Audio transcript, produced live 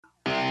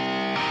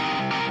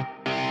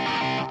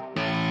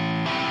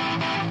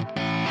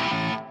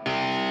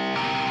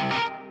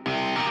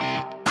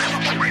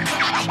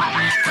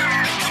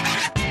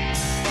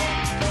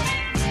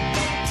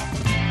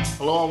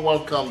Hello and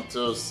welcome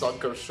to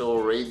Soccer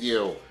Show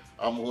Radio.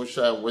 I'm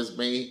Husha, with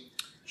me,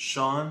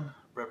 Sean,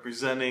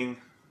 representing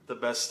the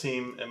best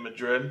team in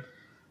Madrid.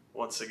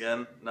 Once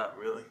again, not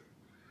really.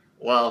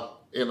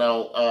 Well,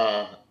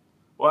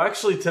 Well,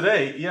 actually,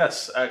 today,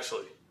 yes,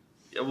 actually.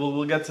 Yeah,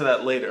 we'll get to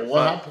that later.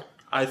 what happened?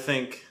 I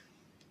think,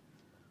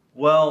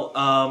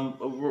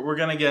 we're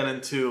going to get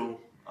into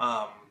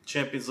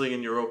Champions League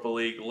and Europa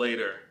League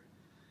later.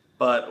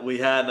 But we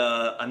had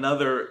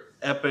another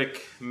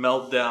epic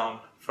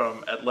meltdown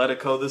from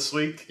Atletico this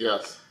week.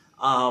 Yes.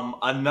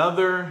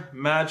 Another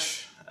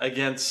match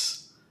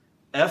against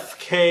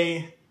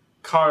FK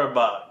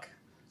Karabakh.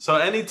 So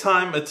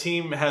anytime a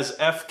team has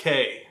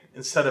FK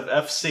instead of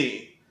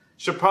FC,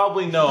 should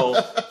probably know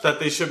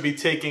that they should be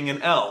taking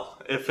an L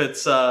if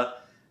it's a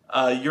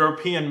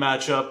European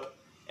matchup.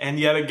 And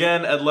yet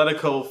again,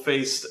 Atletico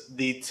faced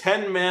the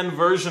 10-man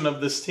version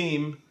of this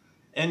team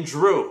and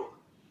drew.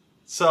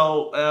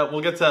 So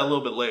we'll get to that a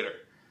little bit later.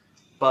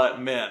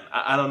 But man,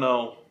 I don't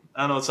know.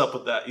 I don't know what's up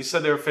with that. You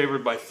said they were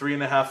favored by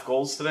 3.5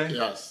 goals today?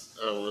 Yes,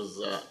 it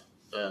was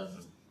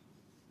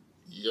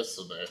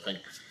yesterday, I think.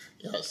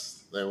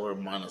 Yes, they were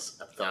minus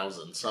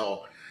 1,000.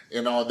 So,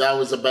 that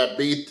was a bad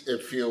beat.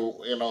 If you,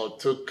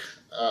 took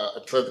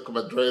Atletico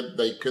Madrid,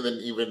 they couldn't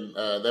even,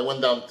 they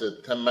went down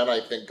to 10 men, I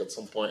think, at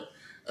some point,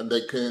 and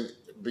they couldn't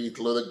beat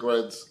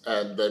Ludogorets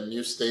at the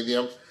new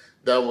stadium.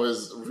 That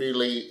was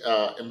really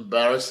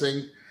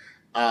embarrassing.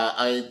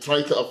 I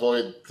try to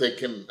avoid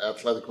taking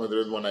Atletico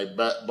Madrid when I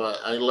bet, but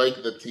I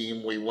like the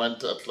team. We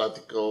went to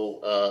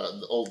Atletico,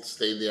 the old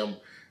stadium,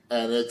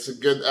 and it's a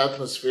good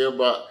atmosphere,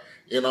 but,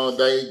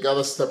 they got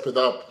to step it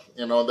up.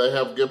 They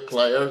have good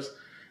players,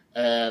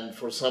 and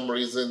for some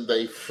reason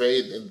they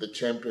fade in the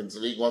Champions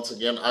League once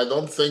again. I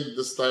don't think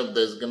this time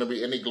there's going to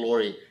be any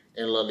glory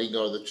in La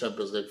Liga or the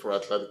Champions League for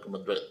Atletico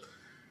Madrid.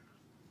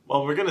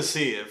 Well, we're going to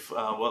see if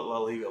what La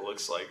Liga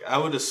looks like. I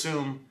would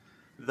assume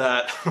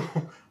that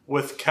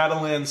with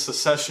Catalan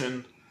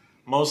secession,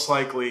 most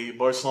likely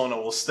Barcelona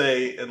will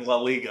stay in La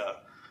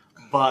Liga.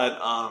 But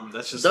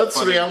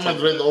that's Real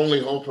Madrid only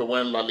hope to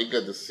win La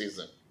Liga this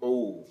season.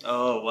 Ooh.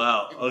 Oh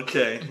wow!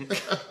 Okay.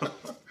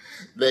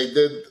 They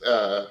did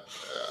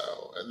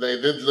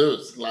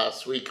lose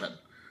last weekend.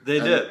 They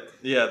did.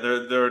 Yeah,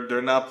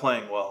 they're not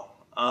playing well.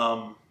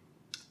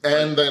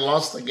 And they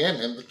lost again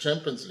in the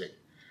Champions League.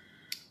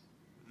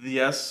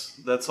 Yes,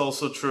 that's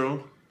also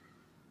true.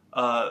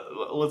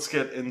 Let's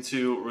get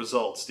into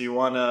results. Do you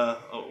want to?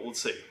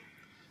 Let's see.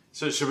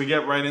 So should we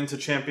get right into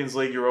Champions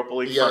League, Europa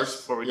League first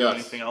before we do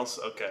anything else?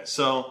 Okay.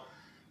 So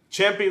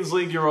Champions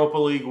League, Europa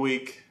League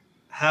week.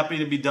 Happy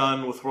to be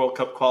done with World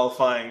Cup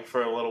qualifying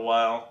for a little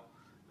while,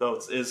 though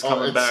it is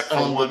coming back for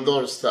on the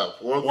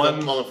doorstep. World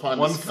Cup qualifying.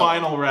 One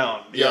final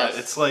round. Yes. Yeah,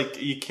 it's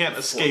like you can't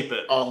escape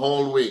it. A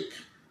whole week.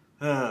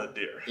 Oh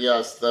dear.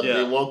 Yes,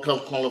 the World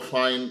Cup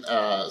qualifying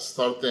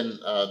starting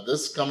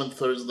this coming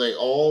Thursday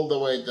all the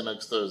way to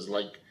next Thursday,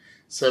 like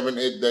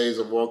 7-8 days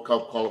of World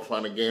Cup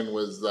qualifying again,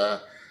 with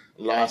the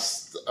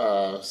last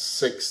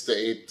 6 to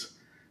 8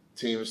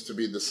 teams to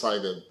be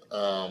decided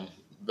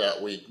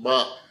that week.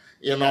 But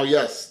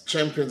yes,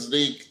 Champions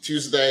League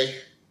Tuesday.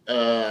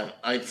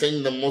 I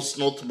think the most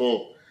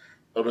notable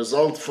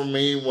result for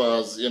me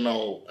was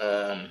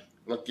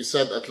like you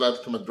said,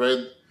 Atletico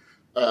Madrid.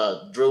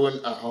 Drew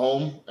at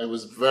home. It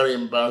was very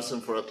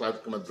embarrassing for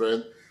Atletico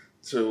Madrid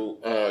to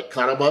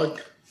Karabakh.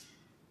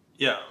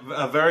 Yeah,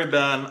 very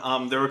bad.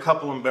 There were a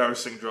couple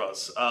embarrassing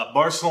draws.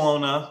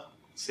 Barcelona,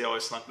 see how I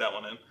snuck that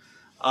one in.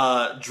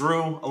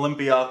 Drew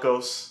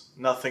Olympiacos,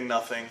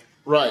 0-0.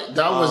 Right,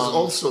 that was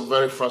also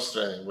very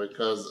frustrating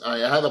because I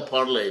had a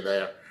parlay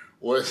there,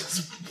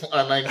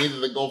 and I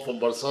needed to go for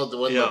Barcelona to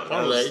win the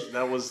parlay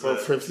that was for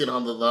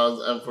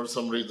 $1,500, and for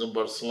some reason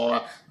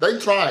Barcelona, they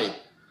tried,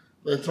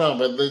 but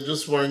they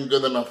just weren't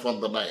good enough on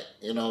the night,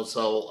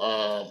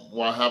 So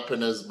what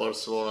happened is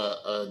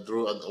Barcelona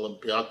drew at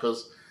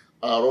Olympiacos.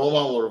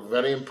 Roma were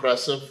very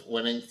impressive,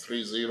 winning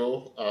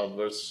 3-0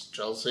 versus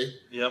Chelsea.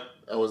 Yep.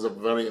 That was a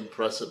very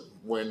impressive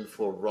win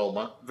for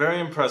Roma. Very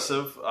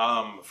impressive.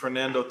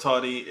 Fernando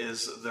Totti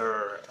is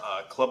their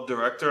club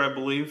director, I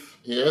believe.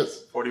 He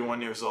is.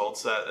 41 years old.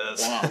 So that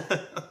is... Wow.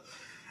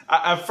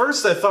 At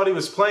first, I thought he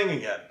was playing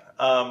again.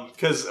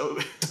 Because...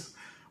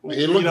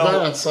 he looked bad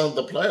on some of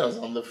the players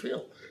on the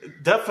field.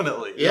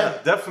 Definitely. Yeah,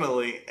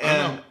 definitely.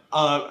 And,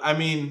 I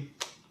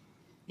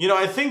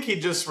think he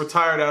just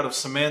retired out of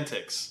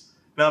semantics.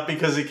 Not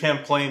because he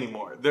can't play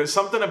anymore. There's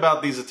something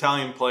about these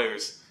Italian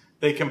players.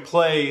 They can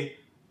play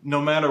no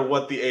matter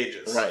what the age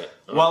is. Right.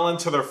 Well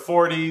into their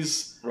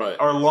 40s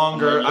or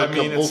longer.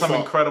 It's some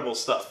incredible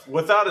stuff.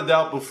 Without a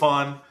doubt,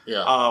 Buffon,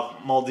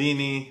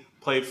 Maldini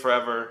played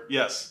forever.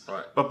 Yes.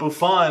 Right. But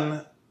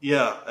Buffon,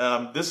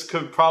 this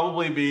could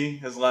probably be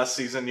his last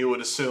season, you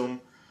would assume.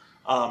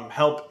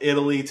 Help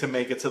Italy to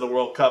make it to the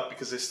World Cup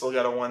because they still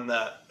got to win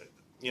that,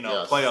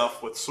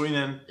 playoff with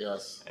Sweden.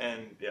 Yes.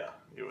 And,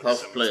 you would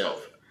tough playoff.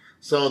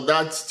 So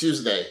that's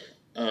Tuesday.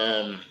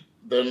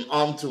 Then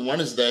on to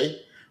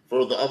Wednesday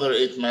for the other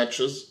 8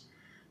 matches.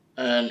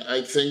 And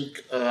I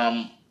think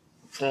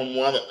from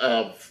what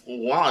I've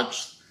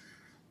watched,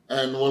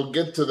 and we'll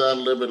get to that a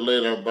little bit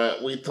later,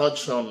 but we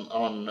touched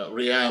on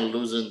Real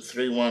losing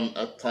 3-1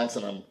 at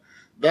Tottenham.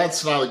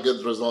 That's not a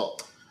good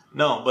result.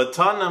 No, but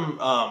Tottenham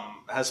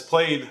has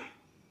played.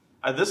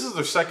 This is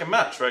their second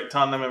match, right?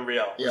 Tottenham and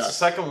Real. Yeah. It's the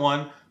second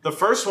one. The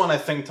first one, I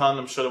think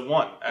Tottenham should have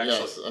won, actually.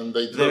 Yes, and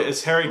they drew.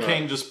 It's Harry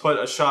Kane just put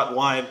a shot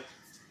wide.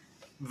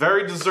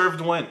 Very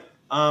deserved win.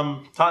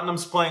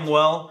 Tottenham's playing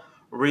well.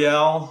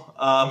 Real,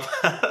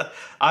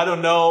 I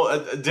don't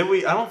know. Did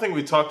we? I don't think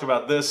we talked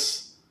about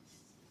this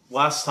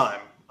last time.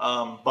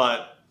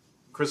 But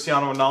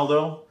Cristiano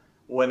Ronaldo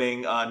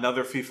winning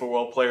another FIFA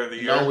World Player of the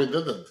Year. No, we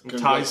didn't.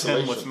 Ties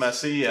him with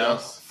Messi. Yeah,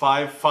 Yes.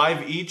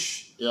 five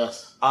each.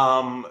 Yes.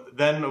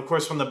 Then, of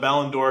course, when the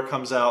Ballon d'Or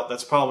comes out,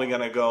 that's probably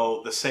going to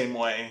go the same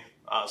way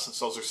since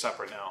those are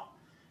separate now.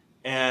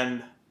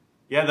 And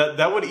yeah,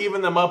 that would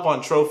even them up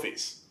on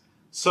trophies.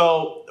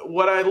 So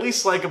what I at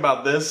least like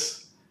about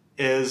this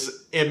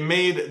is it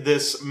made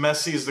this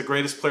Messi is the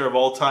greatest player of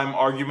all time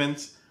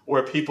argument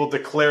where people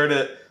declared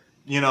it,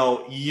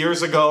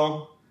 years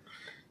ago.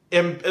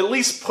 And at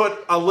least put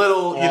a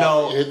little,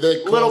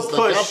 little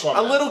push,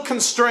 a little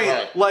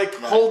constraint, Right.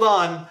 hold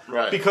on,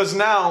 Right. because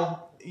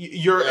now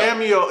your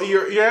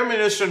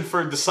ammunition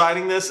for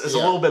deciding this is a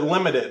little bit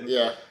limited.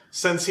 Yeah.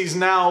 Since he's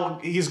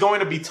going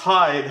to be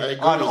tied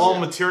on all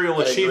material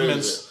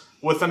achievements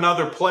with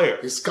another player.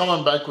 He's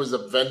coming back with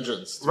a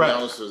vengeance, to be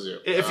honest with you.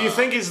 If you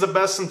think he's the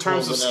best in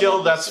terms of than skill,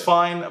 ever, that's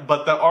fine,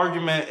 but the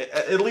argument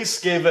at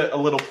least gave it a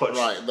little push.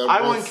 Right,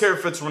 I wouldn't care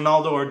if it's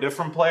Ronaldo or a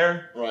different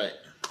player. Right.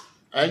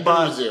 I agree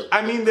with you.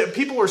 I mean,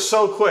 people were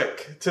so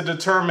quick to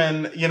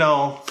determine,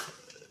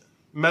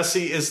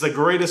 Messi is the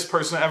greatest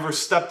person ever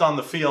stepped on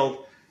the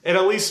field. It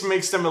at least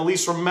makes them at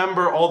least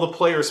remember all the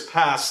players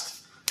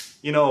past,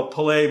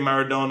 Pelé,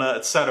 Maradona,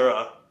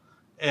 etc.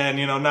 And,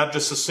 not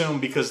just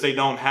assume because they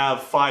don't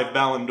have 5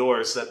 Ballon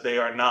d'Ors that they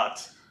are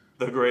not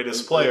the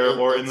greatest player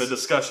or in the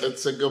discussion.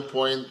 It's a good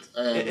point.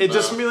 And, it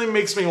just really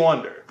makes me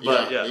wonder.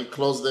 But, he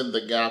closed in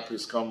the gap.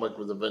 He's come back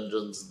with a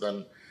vengeance.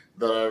 Then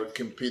they're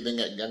competing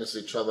against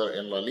each other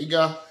in La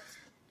Liga,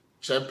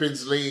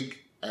 Champions League,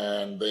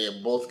 and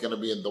they're both going to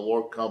be in the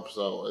World Cup.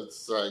 So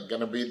it's going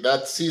to be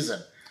that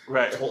season.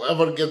 Right.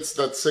 Whoever gets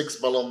that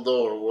 6th Ballon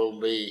d'Or will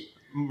be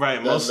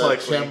most the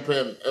likely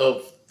champion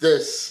of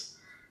this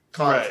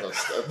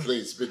contest, at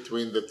least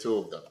between the two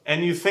of them.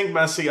 And you think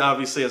Messi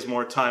obviously has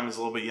more time, is a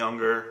little bit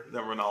younger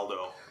than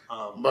Ronaldo.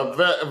 But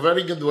a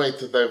very good way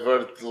to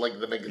divert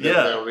the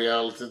negative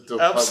reality to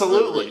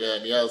absolutely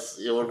again. Yes,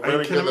 you were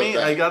very good at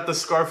that. I got the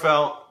scarf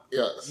out.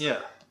 Yes.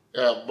 Yeah.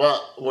 Yeah,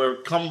 but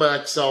we're come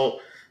back. So,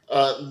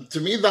 to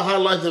me, the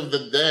highlight of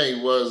the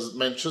day was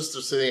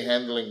Manchester City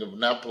handling of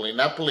Napoli.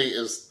 Napoli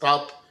is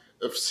top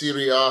of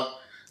Serie A,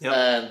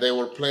 and they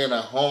were playing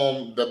at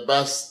home, the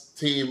best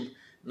team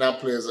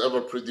Napoli has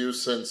ever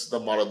produced since the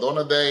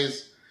Maradona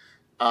days.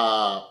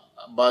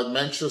 But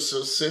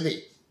Manchester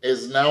City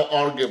is now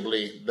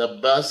arguably the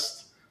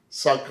best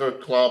soccer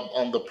club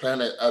on the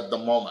planet at the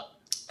moment.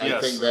 I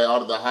think they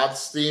are the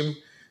hottest team.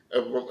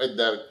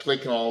 They're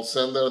clicking all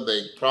cylinders.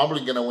 They're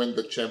probably going to win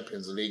the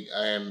Champions League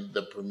and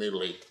the Premier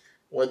League.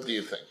 What do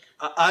you think?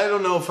 I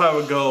don't know if I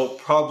would go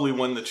probably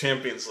win the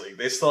Champions League.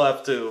 They still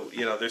have to,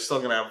 they're still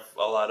going to have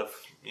a lot of,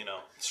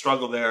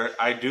 struggle there.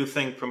 I do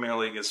think Premier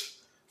League is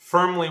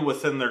firmly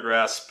within their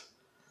grasp.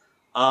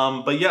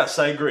 But yes,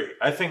 I agree.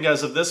 I think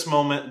as of this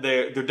moment,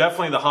 they're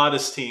definitely the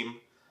hottest team.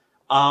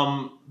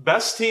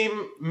 Best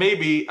team,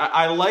 maybe.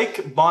 I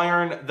like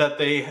Bayern that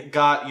they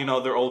got,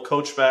 their old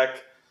coach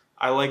back.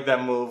 I like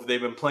that move. They've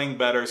been playing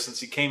better since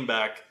he came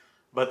back,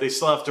 but they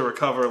still have to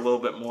recover a little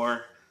bit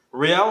more.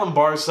 Real and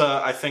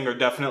Barca, I think, are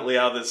definitely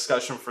out of the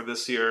discussion for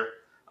this year.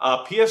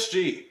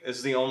 PSG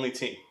is the only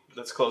team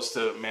that's close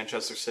to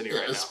Manchester City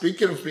right now.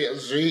 Speaking of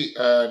PSG,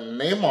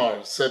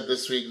 Neymar said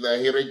this week that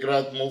he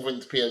regrets moving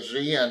to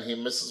PSG and he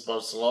misses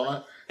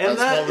Barcelona. And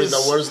that's probably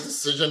the worst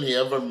decision he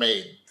ever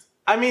made.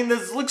 I mean,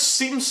 this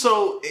seems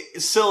so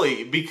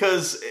silly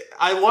because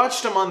I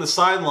watched him on the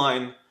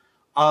sideline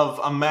of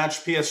a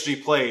match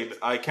PSG played.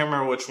 I can't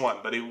remember which one,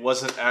 but he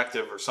wasn't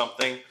active or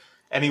something.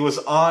 And he was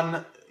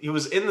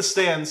in the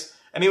stands,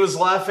 and he was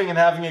laughing and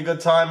having a good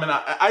time. And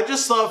I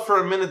just thought for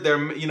a minute there,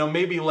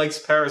 maybe he likes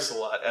Paris a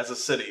lot as a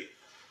city.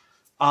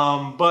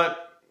 But,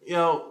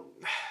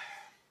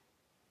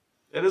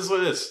 it is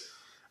what it is.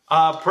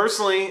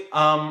 Personally,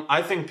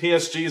 I think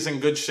PSG is in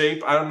good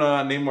shape. I don't know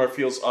how Neymar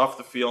feels off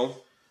the field.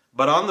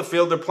 But on the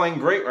field, they're playing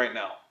great right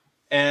now.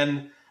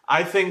 And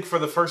I think for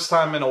the first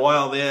time in a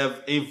while, they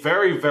have a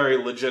very, very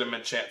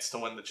legitimate chance to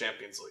win the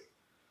Champions League.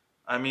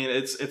 I mean,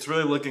 it's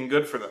really looking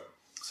good for them.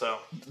 So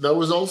there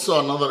was also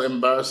another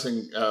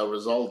embarrassing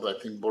result. I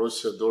think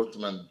Borussia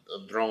Dortmund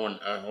drawing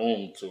at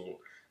home to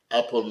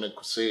Apple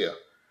Nicosia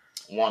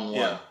 1-1.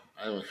 Yeah.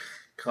 I mean,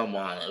 come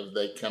on, if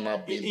they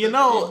cannot beat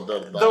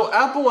though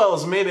Apoel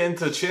has made it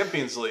into the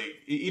Champions League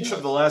each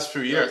of the last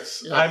few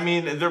years. Yes. I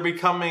mean, they're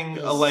becoming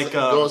like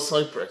a Go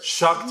Cyprus.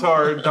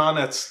 Shakhtar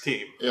Donetsk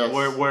team, Yes.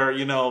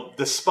 where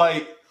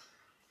despite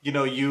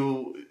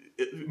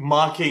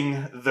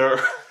mocking their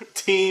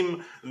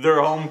team,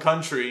 their home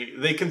country,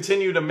 they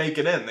continue to make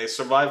it in. They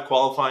survive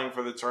qualifying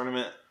for the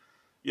tournament.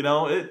 You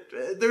know,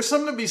 there's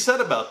something to be said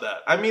about that.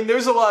 I mean,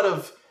 there's a lot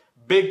of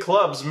big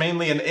clubs,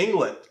 mainly in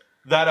England,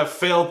 that have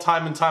failed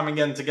time and time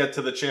again to get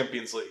to the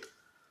Champions League.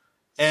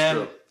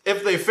 And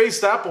if they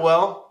faced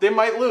Applewell, they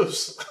might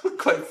lose,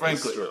 quite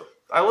frankly. True.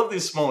 I love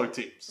these smaller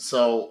teams.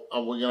 So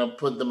we're going to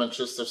put the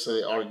Manchester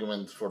City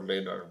argument for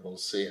later. We'll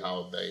see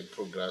how they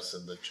progress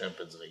in the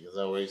Champions League. Is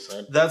that what you're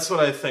saying? That's what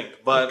I think.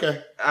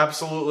 But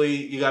absolutely,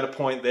 you got a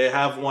point. They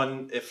have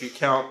won, if you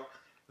count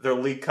their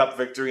League Cup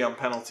victory on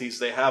penalties,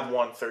 they have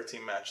won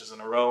 13 matches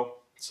in a row.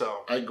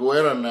 So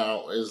Aguero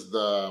now is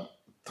the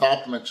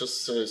top Manchester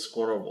City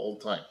scorer of all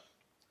time.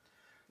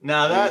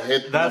 Now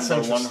that's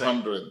number interesting.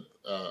 100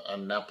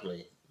 on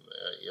Napoli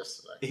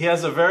yesterday. He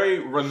has a very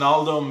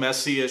Ronaldo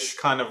Messi-ish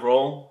kind of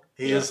role.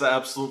 He is the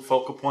absolute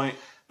focal point.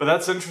 But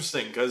that's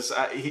interesting because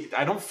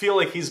I don't feel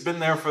like he's been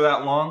there for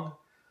that long.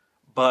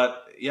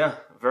 But yeah,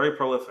 very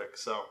prolific.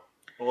 So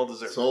well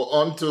deserved. So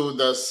on to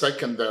the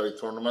secondary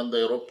tournament, the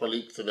Europa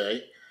League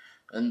today,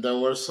 and there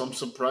were some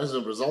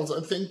surprising results.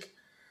 I think,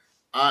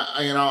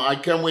 I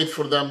can't wait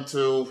for them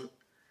to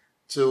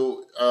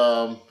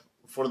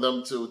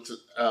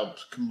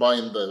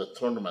combine the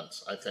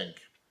tournaments. I think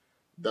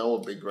that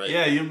would be great.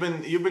 Yeah, you've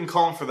been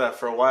calling for that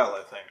for a while.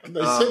 I think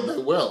they said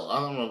they will.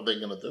 I don't know if they're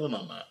going to do it or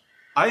not.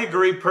 I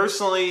agree.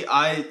 Personally,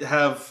 I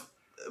have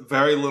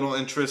very little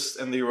interest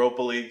in the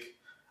Europa League.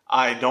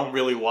 I don't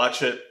really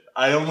watch it.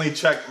 I only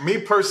check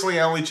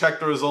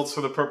the results for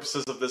the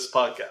purposes of this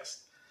podcast.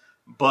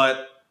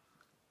 But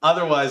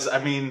otherwise,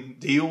 I mean,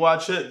 do you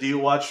watch it? Do you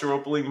watch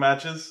Europa League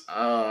matches?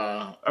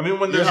 I mean,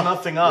 when there's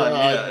nothing on.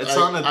 It's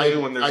on a day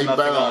when there's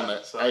nothing on.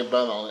 I bet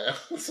on it.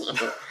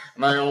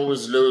 And I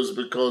always lose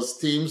because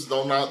teams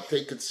do not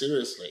take it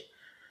seriously.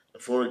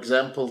 For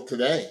example,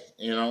 today,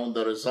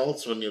 the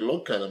results, when you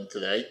look at them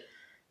today,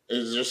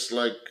 is just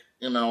like,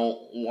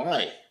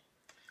 why?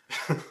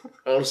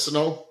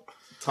 Arsenal,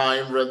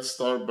 time, Red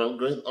Star,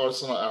 Belgrade.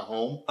 Arsenal at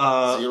home,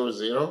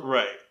 0-0.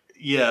 Right.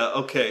 Yeah,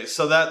 okay.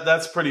 So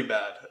that's pretty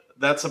bad.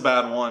 That's a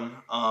bad one.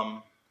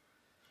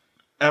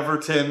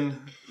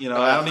 Everton,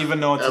 I don't even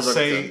know what to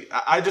say.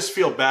 I just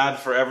feel bad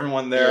for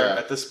everyone there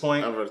at this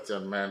point.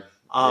 Everton, man.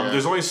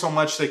 There's only so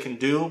much they can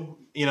do.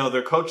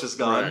 Their coach is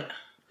gone. Right.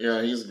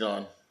 Yeah, he's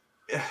gone.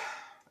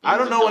 I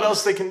don't know what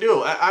else they can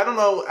do. I don't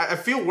know. I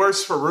feel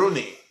worse for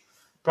Rooney,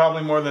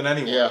 probably more than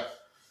anyone. Yeah.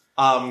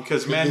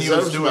 Because Man U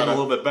is doing a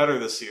little bit better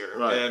this year.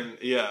 Right. And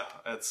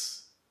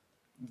it's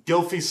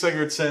Gylfi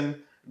Sigurdsson,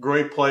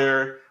 great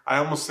player. I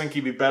almost think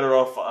he'd be better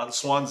off on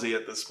Swansea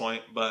at this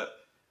point. But,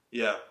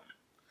 yeah.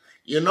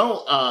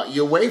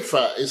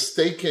 UEFA is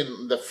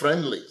taking the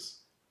friendlies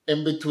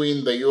in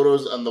between the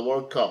Euros and the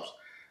World Cups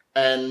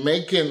and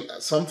making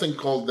something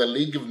called the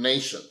League of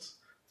Nations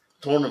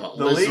tournament.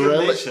 The League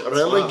of Nations.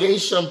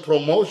 Relegation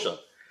promotion.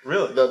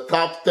 Really? The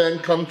top 10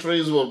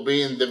 countries will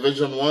be in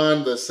Division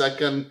 1, the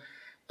second,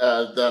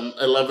 then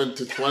 11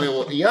 to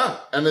 20. Yeah,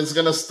 and it's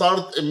going to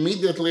start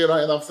immediately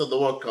right after the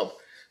World Cup.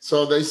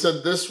 So they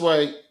said this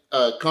way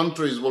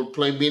countries will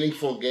play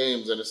meaningful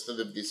games instead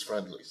of these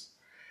friendlies.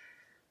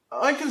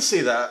 I can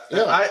see that.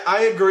 Yeah.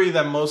 I agree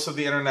that most of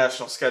the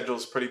international schedule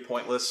is pretty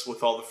pointless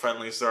with all the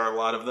friendlies. There are a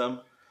lot of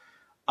them.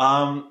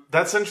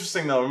 That's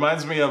interesting, though. It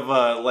reminds me of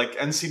like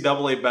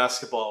NCAA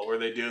basketball, where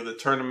they do the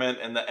tournament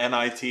and the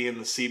NIT and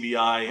the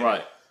CBI.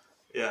 Right.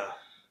 Yeah.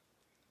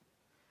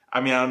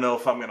 I mean, I don't know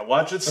if I'm going to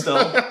watch it still.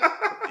 But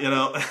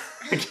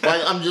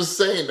I'm just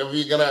saying, if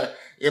you're going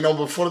to,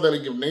 before the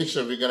League of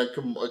Nations, we're going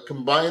to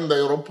combine the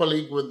Europa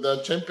League with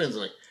the Champions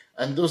League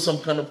and do some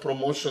kind of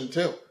promotion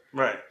too.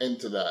 Right.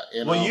 Into that.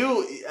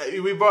 Well,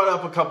 we brought it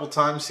up a couple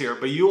times here,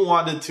 but you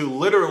wanted to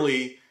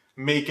literally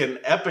make an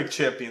epic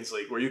Champions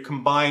League where you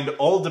combined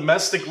all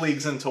domestic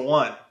leagues into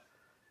one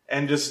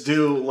and just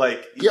do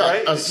right?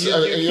 a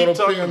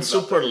European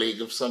Super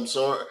League of some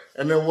sort,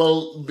 and it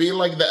will be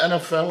like the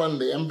NFL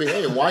and the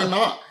NBA. Why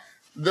not?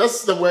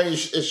 That's the way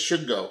it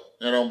should go,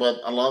 but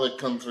a lot of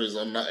countries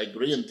are not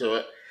agreeing to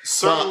it.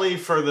 Certainly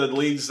for the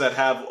leagues that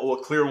have a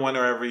clear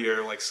winner every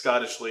year, like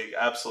Scottish League,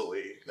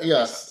 absolutely.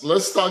 Yes,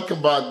 let's talk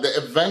about the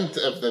event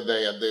of the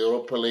day at the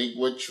Europa League,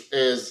 which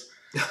is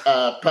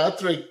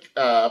Patrice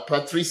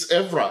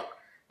Evra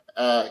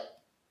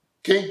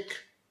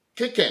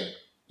kicking,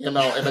 in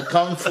a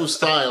Kung Fu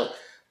style,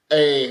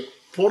 a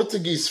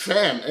Portuguese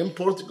fan in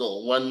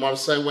Portugal when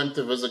Marseille went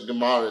to visit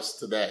Guimarães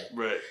today.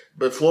 Right.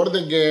 Before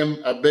the game,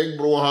 a big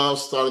brouhaha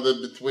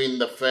started between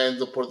the fans,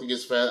 the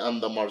Portuguese fan,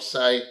 and the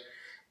Marseille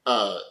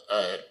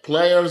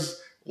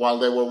players while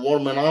they were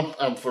warming up.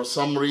 And for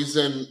some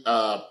reason,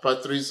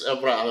 Patrice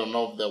Evra, I don't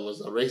know if there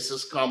was a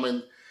racist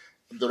comment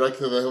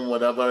directed at him,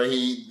 whatever.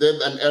 He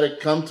did an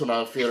Eric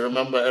Cantona. If you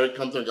remember, Eric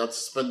Cantona got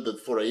suspended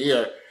for a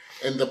year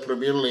in the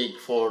Premier League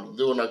for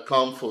doing a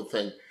Kung Fu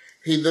thing.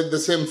 He did the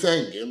same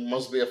thing. It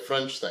must be a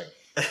French thing.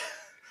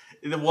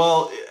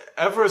 Well,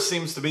 Evra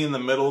seems to be in the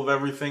middle of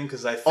everything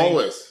because I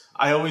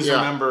always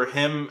remember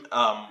him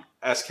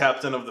as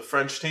captain of the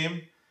French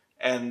team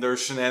and their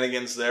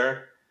shenanigans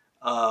there.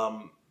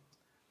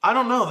 I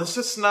don't know. This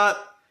is not.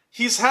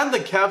 He's had the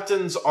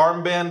captain's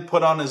armband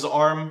put on his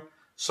arm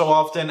so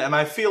often, and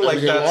I feel like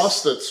he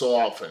lost it so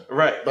often.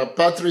 Right. But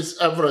Patrice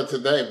Evra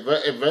today,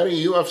 a very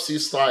UFC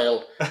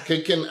style,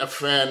 kicking a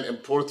fan in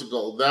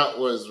Portugal. That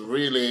was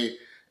really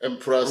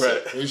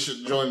impressive. Right. He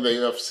should join the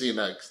UFC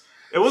next.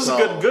 It was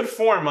good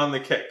form on the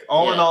kick.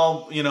 All in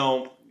all,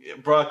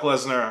 Brock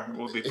Lesnar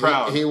will be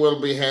proud. He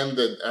will be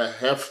handed a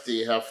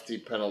hefty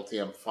penalty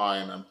and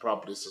fine and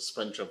probably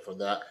suspension for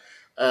that.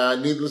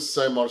 Needless to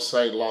say,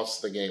 Marseille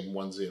lost the game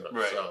 1-0.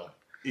 Right. So.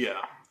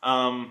 Yeah.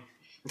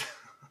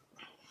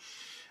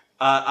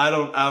 I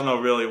don't know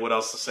really what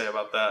else to say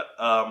about that.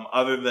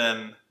 Other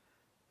than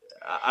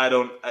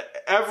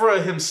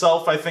Evra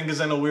himself, I think, is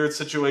in a weird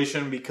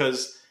situation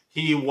because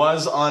he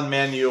was on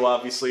Man U,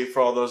 obviously, for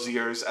all those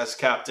years as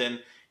captain.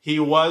 He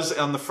was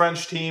on the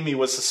French team. He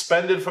was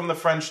suspended from the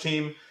French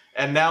team,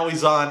 and now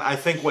he's on, I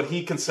think, what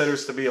he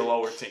considers to be a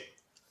lower team.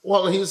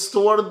 Well, he's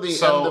toward the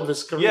end of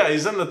his career. Yeah,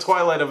 he's in the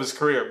twilight of his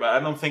career, but I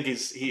don't think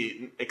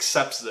he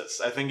accepts this.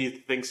 I think he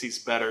thinks he's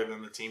better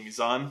than the team he's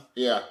on.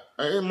 Yeah,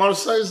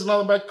 Marseille is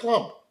not a bad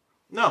club.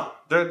 No,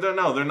 they're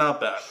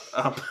not bad.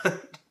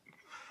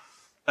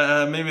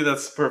 Maybe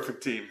that's the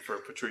perfect team for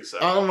Patrice.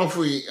 I don't know if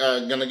we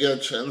gonna get a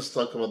chance to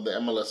talk about the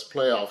MLS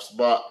playoffs,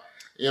 but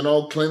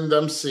Clint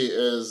Dempsey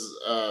is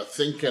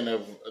thinking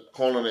of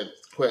calling it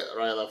quit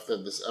right after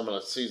this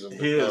MLS season.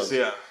 He is,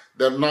 yeah.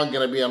 There's not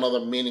going to be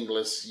another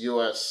meaningless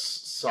U.S.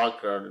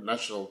 soccer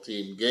national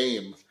team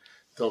game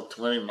till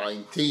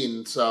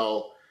 2019.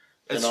 So,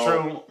 it's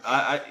true.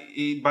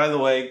 By the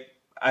way,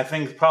 I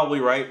think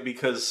probably right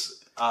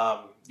because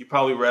you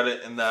probably read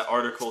it in that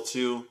article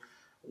too,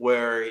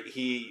 where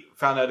he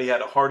found out he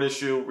had a heart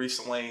issue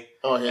recently,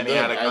 and he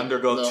had to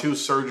undergo 2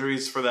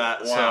 surgeries for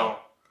that. Wow. So,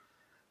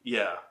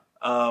 yeah.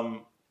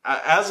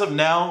 As of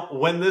now,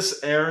 when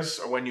this airs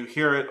or when you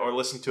hear it or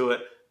listen to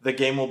it, the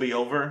game will be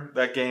over.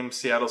 That game,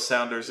 Seattle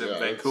Sounders and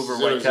Vancouver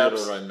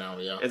Whitecaps. Right now,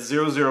 yeah. It's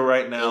 0-0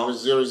 right now. It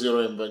was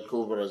 0-0 in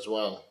Vancouver as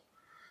well.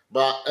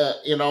 But,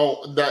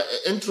 the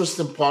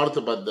interesting part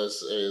about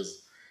this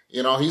is,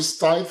 he's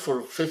tied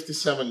for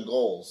 57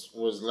 goals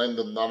with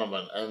Landon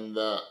Donovan. And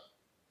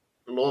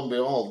lo and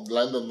behold,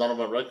 Landon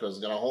Donovan record is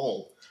going to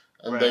hold.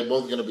 And they're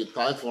both going to be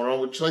tied for it,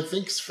 which I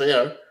think is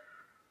fair.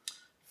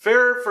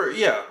 Fair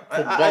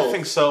I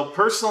think so.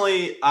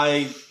 Personally,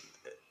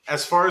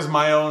 as far as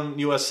my own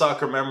U.S.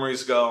 soccer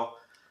memories go,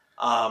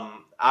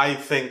 I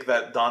think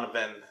that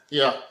Donovan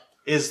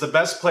is the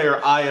best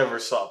player I ever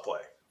saw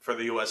play for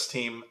the U.S.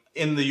 team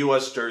in the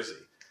U.S. jersey.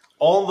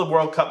 All the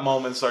World Cup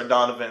moments are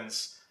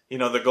Donovan's.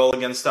 The goal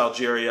against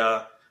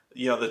Algeria,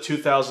 the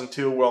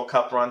 2002 World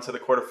Cup run to the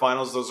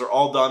quarterfinals. Those are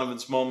all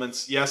Donovan's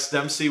moments. Yes,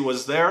 Dempsey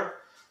was there,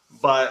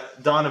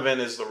 but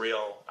Donovan is the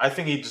real. I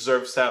think he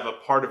deserves to have a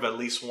part of at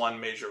least one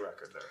major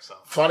record there. So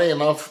funny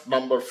enough,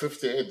 number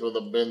 58 would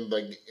have been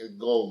the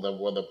goal that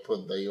would have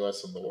put the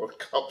U.S. in the World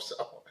Cup. So,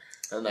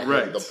 and I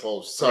hit the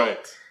post. So,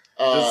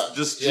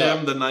 just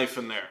jam the knife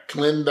in there.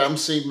 Clint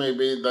Dempsey,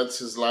 maybe that's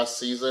his last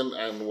season,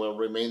 and will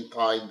remain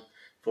tied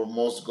for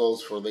most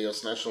goals for the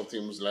U.S. national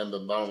team. Is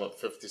Landon Donovan at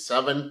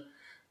 57.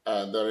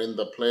 They're in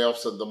the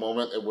playoffs at the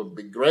moment. It would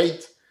be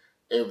great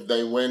if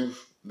they win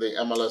the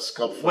MLS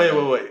Cup.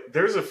 Wait.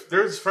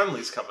 There's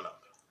friendlies coming up.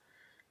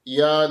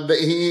 Yeah,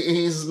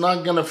 he's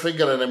not going to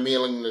figure it a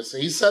meaningless.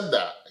 He said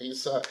that. He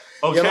said,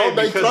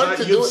 they tried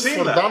to do it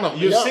for Donovan.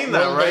 You've seen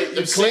that, right?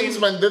 The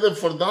Klinsmann did it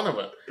for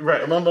Donovan. Right.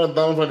 Remember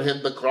Donovan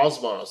hit the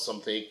crossbar or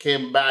something. He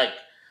came back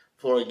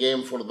for a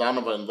game for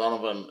Donovan.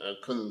 Donovan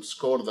couldn't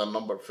score the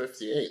number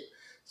 58.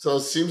 So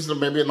it seems that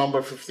maybe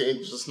number 58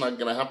 is just not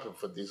going to happen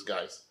for these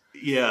guys.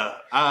 Yeah,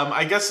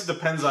 I guess it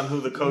depends on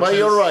who the coach is. But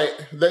you're right.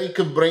 They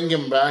could bring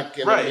him back.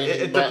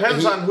 It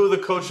depends on who the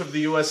coach of the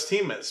U.S.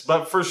 team is.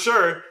 But for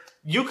sure,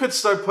 you could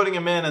start putting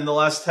him in the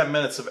last 10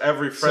 minutes of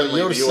every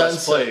friendly the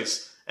U.S.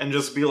 plays and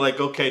just be like,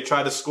 okay,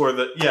 try to score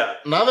the... Yeah.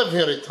 Not if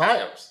he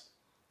retires.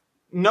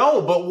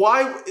 No, but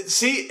why...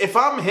 See, if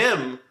I'm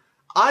him,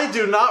 I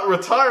do not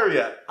retire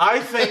yet.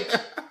 I think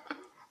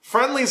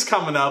friendly's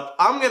coming up.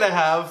 I'm going to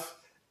have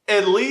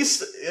at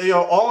least,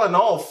 all in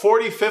all,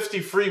 40, 50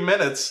 free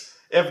minutes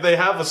if they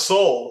have a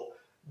soul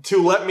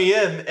to let me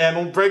in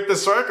and break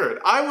this record.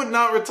 I would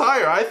not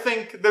retire. I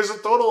think there's a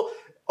total...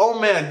 Oh,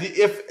 man,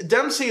 if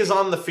Dempsey is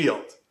on the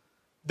field,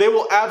 they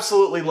will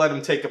absolutely let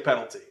him take a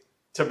penalty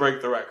to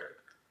break the record.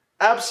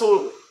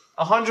 Absolutely.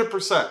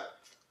 100%.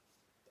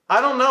 I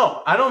don't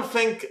know.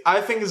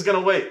 I think he's going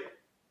to wait.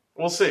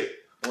 We'll see.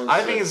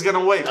 I think he's going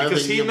to wait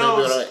because he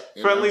knows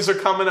friendlies are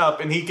coming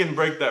up and he can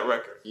break that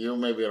record. You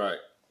may be right.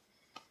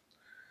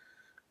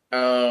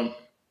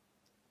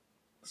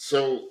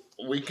 So,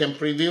 weekend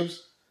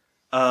previews?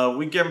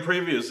 Weekend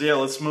previews. Yeah,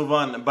 let's move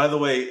on. By the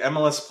way,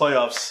 MLS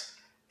playoffs...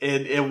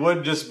 It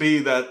would just be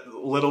that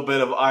little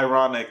bit of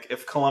ironic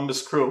if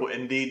Columbus Crew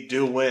indeed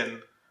do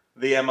win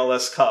the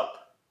MLS Cup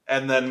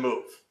and then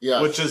move. Yes.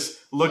 Which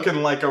is looking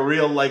like a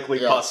real likely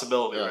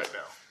possibility right now.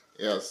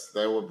 Yes,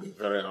 that would be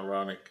very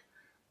ironic.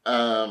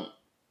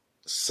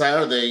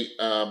 Saturday,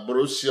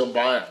 Borussia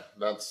Bayern.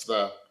 That's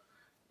the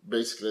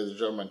basically the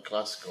German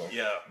Classical.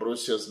 Yeah.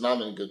 Borussia is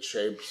not in good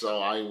shape, so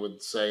I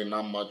would say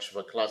not much of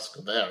a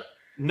Classical there.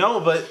 No,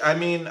 but I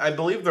mean, I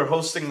believe they're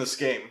hosting this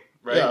game,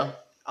 right? Yeah.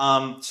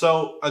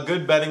 So a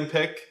good betting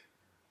pick.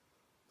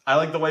 I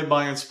like the way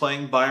Bayern's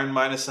playing. Bayern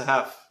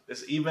 -0.5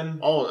 is even.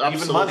 Oh,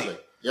 absolutely. Even money.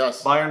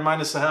 Yes. Bayern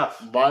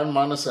 -0.5. Bayern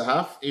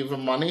 -0.5,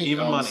 even money.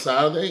 Even on money.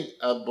 Saturday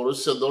at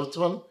Borussia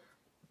Dortmund.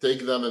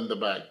 Take that in the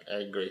bag. I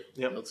agree.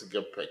 Yep. That's a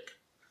good pick.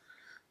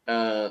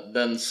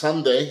 Then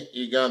Sunday,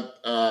 you got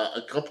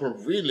a couple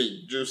of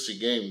really juicy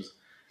games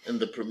in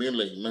the Premier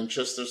League.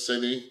 Manchester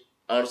City,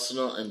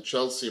 Arsenal, and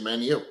Chelsea,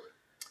 Man U.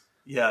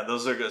 Yeah,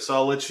 those are good. So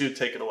I'll let you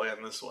take it away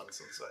on this one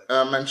since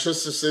I...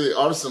 Manchester City,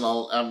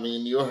 Arsenal. I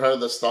mean, you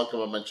heard us talk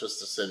about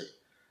Manchester City.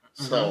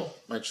 So,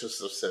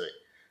 Manchester City.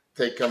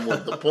 Take them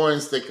with the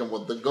points, take them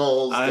with the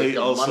goals, take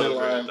them money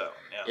line.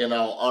 Yeah. You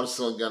know,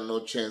 Arsenal got no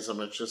chance of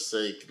Manchester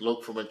City.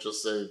 Look for Manchester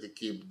City to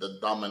keep the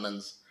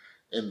dominance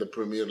in the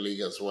Premier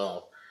League as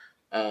well.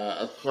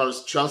 As far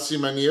as Chelsea,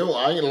 Man U,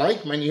 I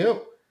like Man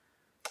U.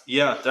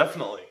 Yeah,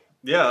 definitely.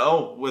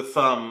 Yeah, with...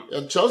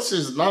 Yeah, Chelsea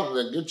is not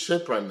in a good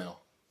shape right now.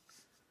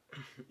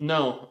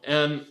 No,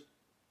 and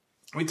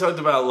we talked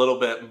about it a little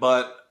bit,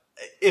 but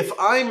if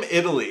I'm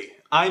Italy,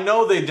 I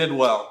know they did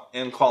well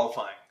in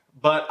qualifying,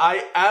 but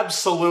I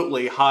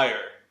absolutely hire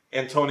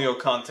Antonio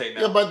Conte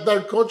now. Yeah, but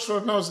their coach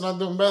right now is not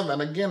doing bad.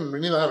 And again, we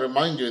need to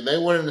remind you, they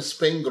were in the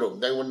Spain group.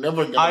 They were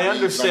never going to I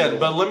understand,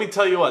 but let me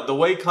tell you what, the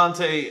way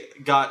Conte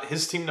got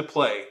his team to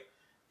play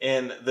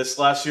in this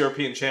last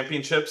European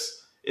Championships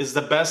is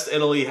the best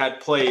Italy had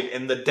played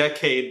in the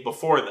decade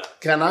before that.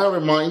 Can I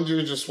remind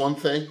you just one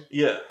thing?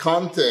 Yeah.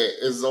 Conte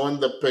is the one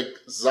that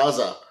picked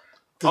Zaza.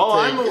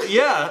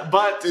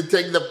 But to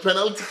take the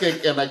penalty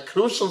kick in a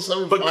crucial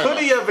semifinal. But could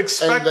he have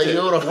expected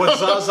what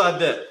Zaza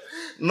did?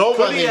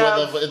 Nobody would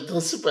have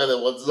anticipated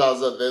what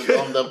Zaza did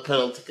on the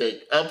penalty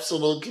kick.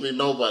 Absolutely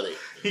nobody.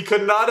 He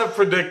could not have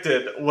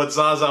predicted what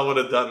Zaza would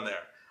have done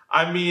there.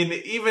 I mean,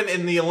 even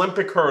in the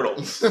Olympic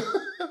hurdles.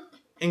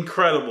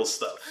 Incredible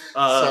stuff.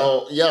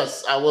 So,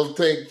 yes, I will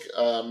take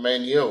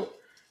Man U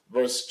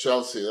versus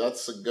Chelsea.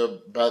 That's a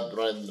good bet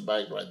right in the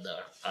bag right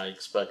there. I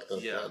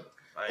expected that.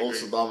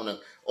 Also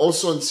dominant.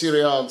 Also in Serie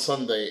A on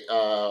Sunday,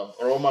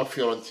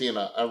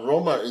 Roma-Fiorentina. And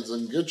Roma is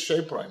in good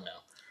shape right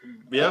now.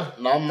 Yeah.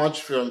 Not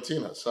much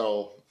Fiorentina.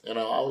 So,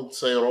 I would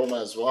say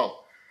Roma as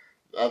well.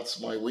 That's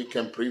my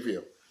weekend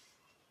preview.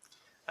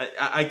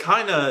 I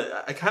kind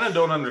of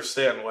don't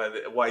understand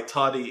why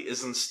Totti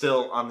isn't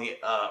still on the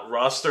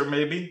roster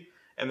maybe,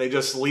 and they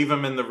just leave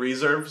him in the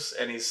reserves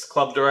and he's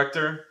club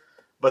director.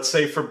 But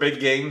say for big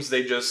games,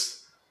 they just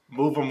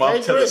move him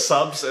up to the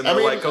subs and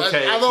they're like,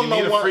 okay, you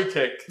need a free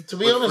kick. To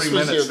be honest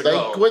with you, they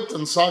quit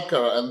in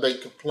soccer and they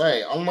can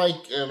play.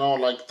 Unlike,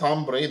 like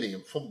Tom Brady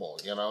in football,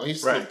 he's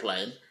still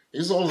playing.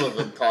 He's older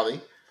than Totti.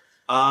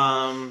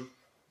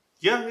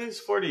 Yeah, he's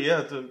 40.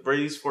 Yeah,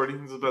 Brady's 40.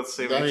 He's about the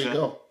same age.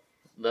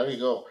 There you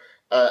go.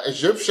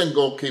 Egyptian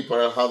goalkeeper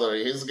Al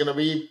Hadari. He's gonna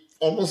be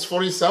almost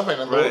 47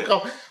 in the World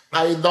Cup.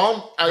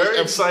 Very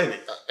exciting.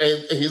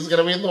 He's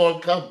gonna be in the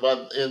World Cup,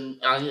 but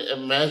I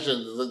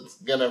imagine it's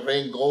gonna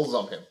rain goals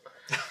on him.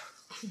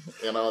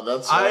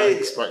 That's what I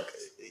expect.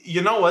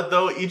 You know what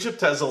though?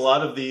 Egypt has a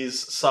lot of these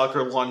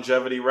soccer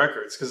longevity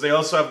records because they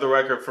also have the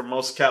record for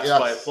most caps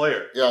by a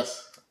player.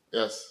 Yes.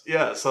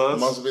 Yeah, so it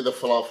must be the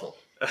falafel.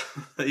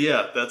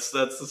 Yeah, that's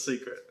the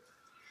secret.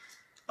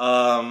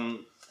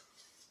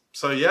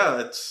 So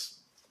yeah,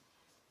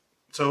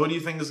 So who do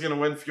you think is going to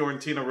win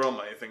Fiorentina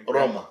Roma? You think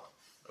Roma?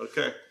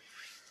 Okay.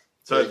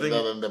 So I think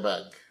that in the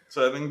bag.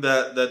 So I think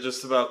that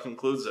just about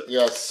concludes it.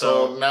 Yes.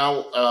 So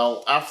now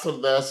after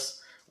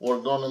this,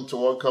 we're going into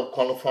World Cup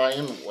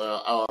qualifying.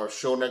 Our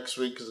show next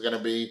week is going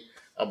to be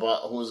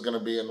about who's going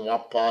to be in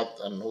what pot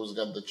and who's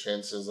got the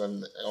chances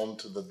and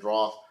onto the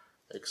draw.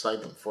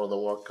 Exciting for the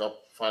World Cup.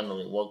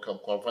 Finally, World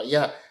Cup qualifying.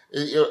 Yeah,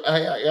 you're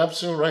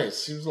absolutely right. It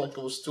seems like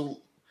it was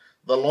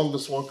the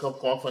longest World Cup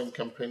qualifying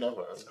campaign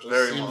ever. It just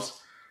Very seems long.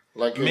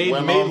 Like it made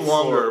went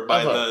longer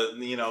by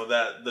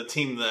the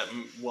team that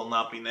will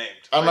not be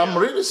named. And I'm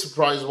really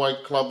surprised why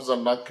clubs are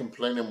not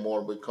complaining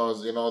more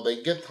because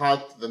they get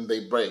hot, then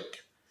they break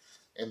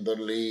in their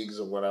leagues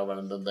or whatever,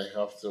 and then they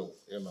have to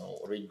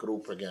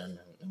regroup again.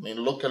 I mean,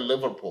 look at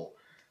Liverpool.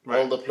 Right.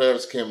 All the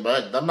players came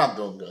back. They're not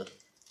doing good.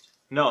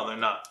 No, they're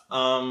not.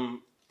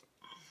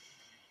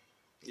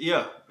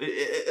 Yeah,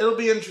 it'll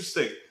be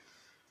interesting.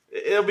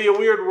 It'll be a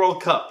weird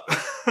World Cup.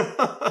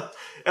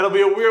 It'll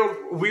be a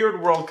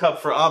weird World Cup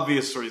for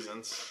obvious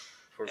reasons.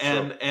 For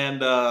sure.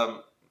 And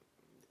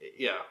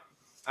yeah,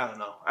 I don't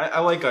know. I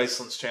like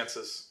Iceland's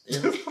chances.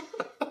 Yeah.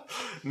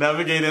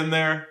 Navigate in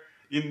there.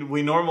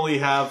 We normally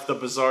have the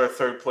bizarre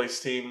third place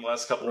team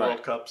last couple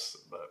World Cups,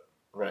 but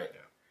right.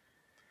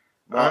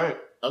 Yeah. All right.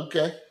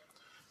 Okay.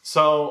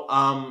 So,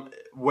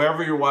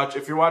 wherever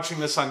if you're watching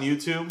this on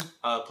YouTube,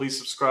 please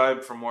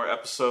subscribe for more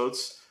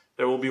episodes.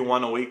 There will be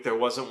one a week. There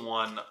wasn't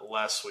one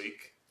last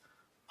week,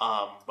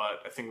 but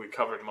I think we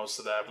covered most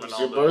of that. It's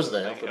your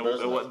birthday.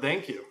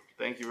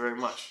 Thank you very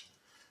much.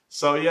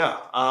 So yeah,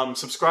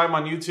 subscribe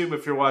on YouTube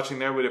if you're watching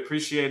there. We'd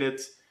appreciate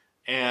it.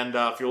 And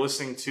if you're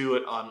listening to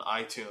it on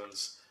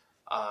iTunes,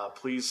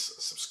 please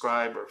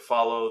subscribe or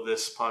follow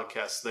this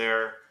podcast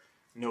there.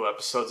 New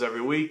episodes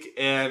every week.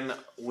 And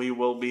we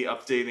will be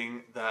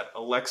updating that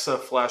Alexa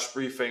flash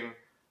briefing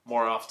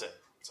more often.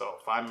 So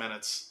 5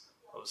 minutes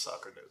of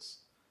soccer news.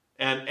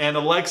 And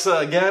Alexa,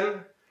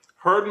 again,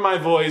 heard my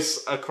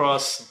voice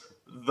across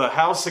the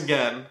house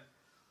again.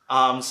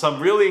 Some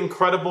really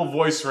incredible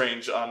voice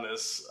range on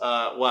this.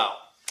 Wow.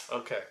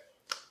 Okay.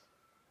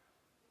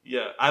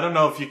 Yeah, I don't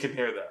know if you can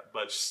hear that,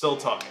 but still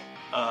talking.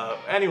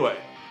 Anyway,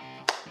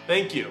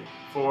 thank you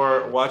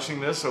for watching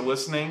this or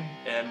listening,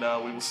 and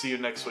we will see you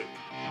next week.